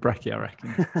find them it. for brekkie, I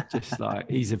reckon. Just like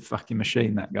he's a fucking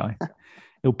machine, that guy.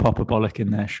 He'll pop a bollock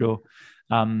in there, sure.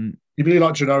 He'd be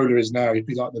like Ginola is now. He'd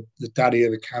be like the daddy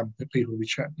of the camp. That people would be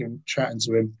chatting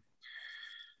to him.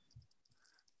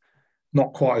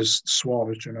 Not quite as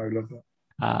suave as Ginola,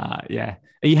 but yeah.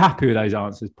 Are you happy with those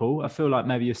answers, Paul? I feel like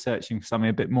maybe you're searching for something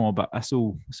a bit more, but that's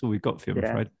all we've got for you, I'm Yeah.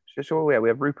 afraid. So we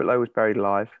have Rupert Lowe was buried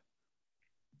alive.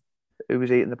 Who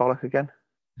was eating the bollock again?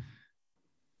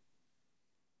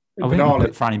 I think we'll Benali.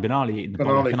 put Franny Benali eating the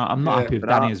Benali, bollock. And I'm not yeah, happy with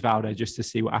Benali. Danny Osvaldo just to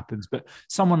see what happens, but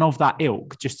someone of that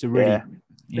ilk just to really Yeah.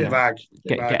 you know, Bag.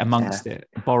 get amongst it.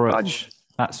 Borat, Fudge.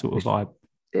 that sort of vibe.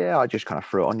 Yeah, I just kind of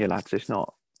threw it on you lads. It's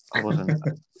not. I wasn't.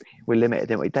 We're limited,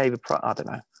 didn't we? David Pratt. I don't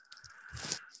know.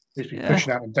 He's been Yeah.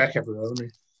 pushing out on deck everywhere,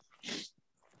 hasn't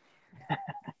he?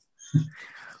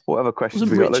 What other questions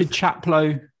Wasn't we got? Richard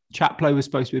Luke? Chaplow was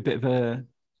supposed to be a bit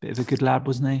of a good lad,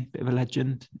 wasn't he? Bit of a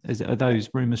legend. Are those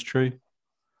rumours true?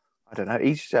 I don't know.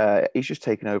 He's just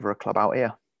taken over a club out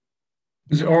here.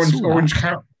 Is it I saw Orange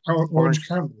that.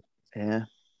 County? Yeah.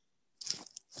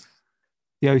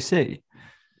 The OC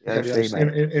Yeah, Yeah, see,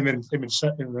 mate. him and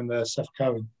Seth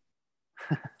Cohen.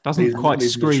 doesn't Leave- quite leave the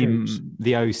scream troops.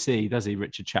 the OC, does he,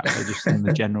 Richard Chaplow? Just in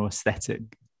the general aesthetic.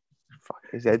 Fuck,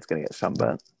 his head's gonna get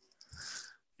sunburnt.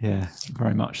 Yeah,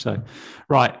 very much so.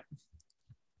 Right.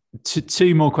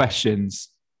 Two more questions.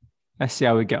 Let's see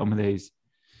how we get on with these.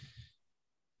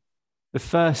 The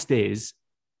first is,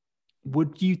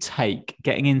 would you take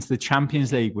getting into the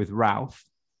Champions League with Ralph,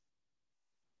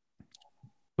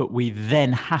 but we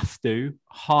then have to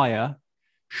hire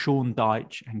Sean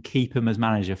Dyche and keep him as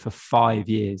manager for 5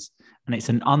 years? And it's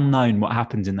an unknown what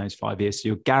happens in those 5 years. So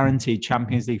you're guaranteed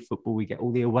Champions League football. We get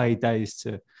all the away days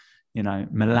to,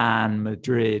 Milan,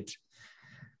 Madrid.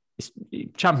 It's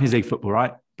Champions League football,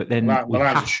 right? But then we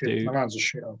have to. Milan's a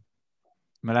shit.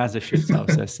 Milan's a shit style,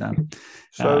 says Sam.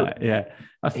 So yeah.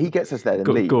 he gets us there, then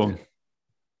Go leaves. on.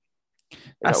 Is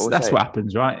that we're That's saying? what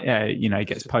happens, right? Yeah, he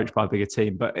gets poached by a bigger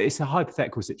team, but it's a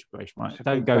hypothetical situation, right? It's a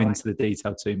Don't big go guy. into the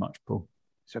detail too much, Paul.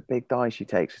 So Big Dicey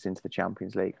takes us into the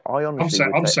Champions League. I I'm honestly,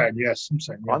 saying yes.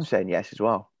 I'm saying yes as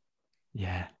well.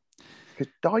 Yeah,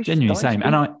 Because Dyche, genuinely Dyche same. beat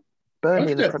And I,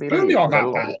 Burnley in the Premier Burnley League aren't with that a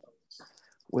lot- bad.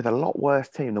 with a lot worse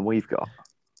team than we've got.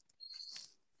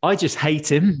 I just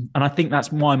hate him, and I think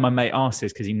that's why my mate asked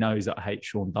this, because he knows that I hate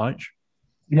Sean Dyche.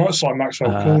 You might sign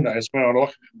Maxwell Cornet as well. I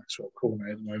like Maxwell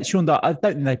Cornet at the moment. Sean, I don't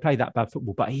think they play that bad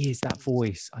football, but he is that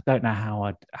voice. I don't know how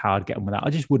I'd get on with that. I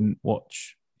just wouldn't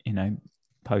watch,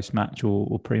 post-match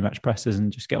or pre-match presses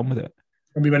and just get on with it.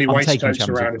 There'll be many waistcoats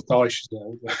around if Dyche is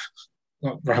there.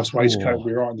 Like Ralph's waistcoat would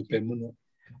be right in the bin, wouldn't it?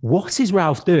 What is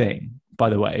Ralph doing, by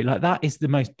the way? Like, that is the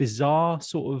most bizarre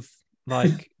sort of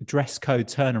dress code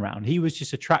turnaround. He was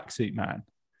just a tracksuit man.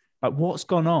 Like, what's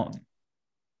gone on?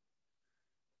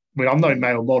 I mean, I'm no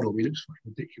male model. He looks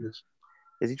fucking ridiculous.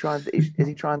 Is he trying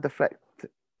to deflect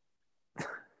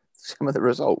some of the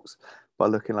results by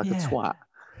looking like a twat?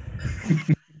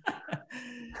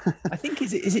 I think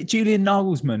is it Julian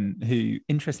Nagelsmann who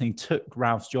interestingly took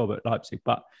Ralph's job at Leipzig,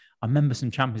 but I remember some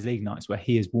Champions League nights where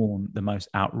he has worn the most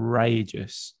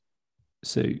outrageous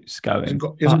suits going.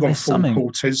 He hasn't got full Paul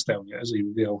Tisdale yet, has he?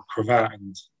 With the old cravat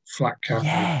and flat cap.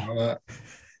 Yeah. Like that.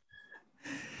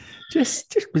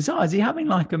 Just bizarre. Is he having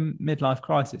like a midlife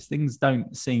crisis? Things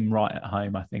don't seem right at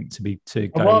home, I think, to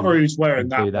go. I'd rather he was wearing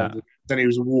that than he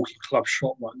was a walking club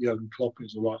shop like Jurgen Klopp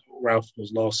is, like Ralph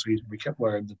was last season. We kept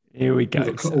wearing Here we go.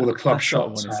 all the club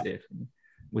shots.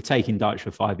 We're taking Dyche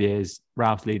for 5 years.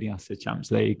 Ralph's leading us to the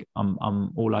Champions League.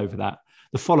 I'm all over that.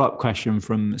 The follow-up question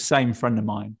from the same friend of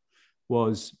mine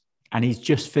was, and he's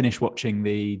just finished watching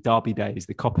the Derby Days,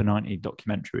 the Copper 90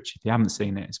 documentary, which if you haven't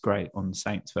seen it, it's great, on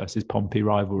Saints versus Pompey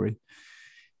rivalry.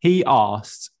 He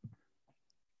asked,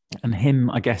 and him,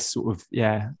 I guess, sort of,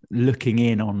 looking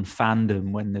in on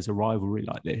fandom when there's a rivalry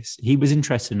like this, he was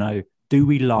interested to know, do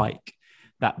we like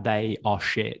that they are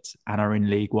shit and are in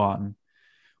League One,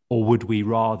 or would we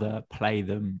rather play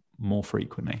them more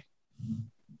frequently?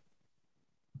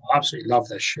 I absolutely love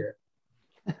their shit.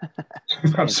 I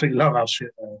absolutely love our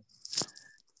shit there.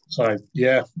 So,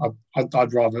 yeah,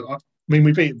 I'd rather... I mean,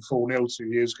 we beat them 4-0 2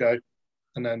 years ago,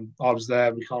 and then I was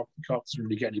there. We can't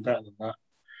really get any better than that.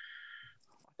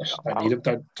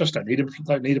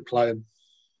 Don't need to play them.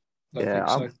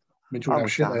 I enjoy how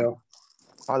shit they are.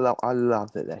 I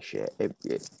love that they're shit.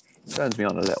 It turns me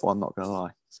on a little, I'm not going to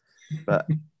lie. But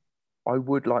I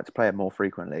would like to play it more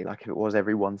frequently. Like, if it was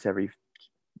every 3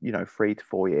 to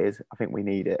 4 years, I think we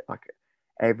need it. Like,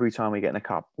 every time we get in a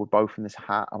cup, we're both in this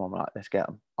hat, and I'm like, let's get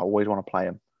them. I always want to play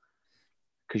them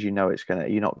because you're not,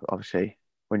 obviously,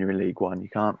 when you're in League One, you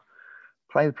can't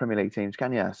play the Premier League teams,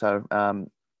 can you? So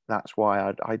that's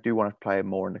why I do want to play them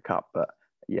more in the cup. But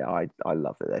yeah, I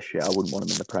love that they're shit. I wouldn't want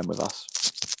them in the Prem with us.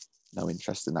 No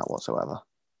interest in that whatsoever.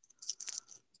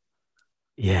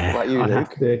 Yeah, what about you,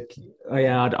 Luke?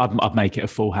 I'd make it a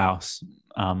full house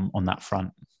on that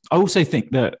front. I also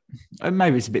think that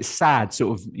maybe it's a bit sad,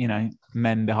 sort of,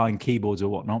 men behind keyboards or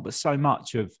whatnot, but so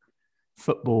much of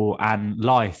football and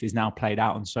life is now played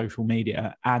out on social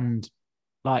media, and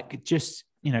like, just,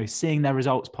 seeing their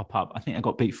results pop up. I think I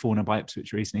got beat 4-0 by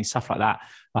Ipswich recently, stuff like that.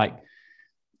 Like,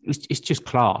 it's just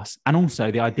class. And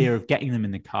also the idea of getting them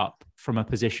in the cup from a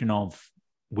position of,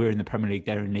 we're in the Premier League,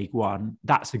 they're in League One,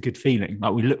 that's a good feeling.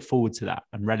 Like, we look forward to that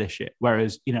and relish it.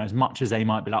 Whereas, as much as they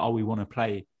might be like, oh, we want to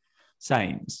play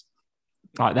Saints,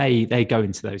 like, they go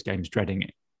into those games dreading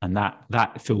it. And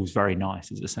that feels very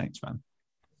nice as a Saints fan.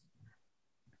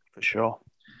 For sure.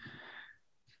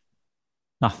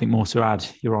 Nothing more to add,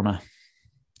 Your Honour.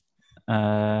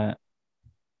 I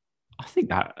think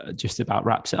that just about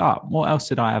wraps it up. What else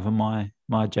did I have on my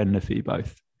agenda for you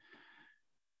both?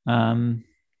 Not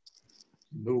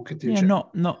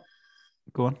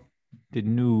go on.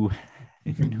 Didn't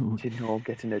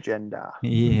get an agenda.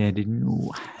 Yeah,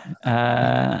 didn't.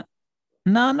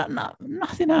 No,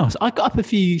 nothing else. I got up a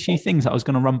few things that I was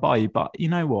going to run by you, but you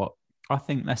know what? I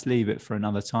think let's leave it for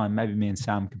another time. Maybe me and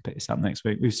Sam can pick this up next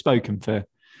week. We've spoken for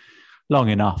long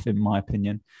enough, in my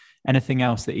opinion. Anything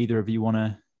else that either of you want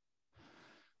to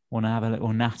have a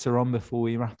little natter on before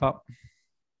we wrap up?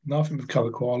 No, I think we've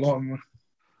covered quite a lot.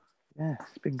 Yeah,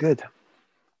 it's been good.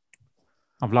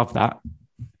 I've loved that.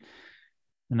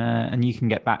 And you can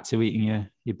get back to eating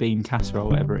your bean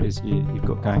casserole, whatever it is you've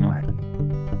got going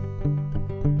on.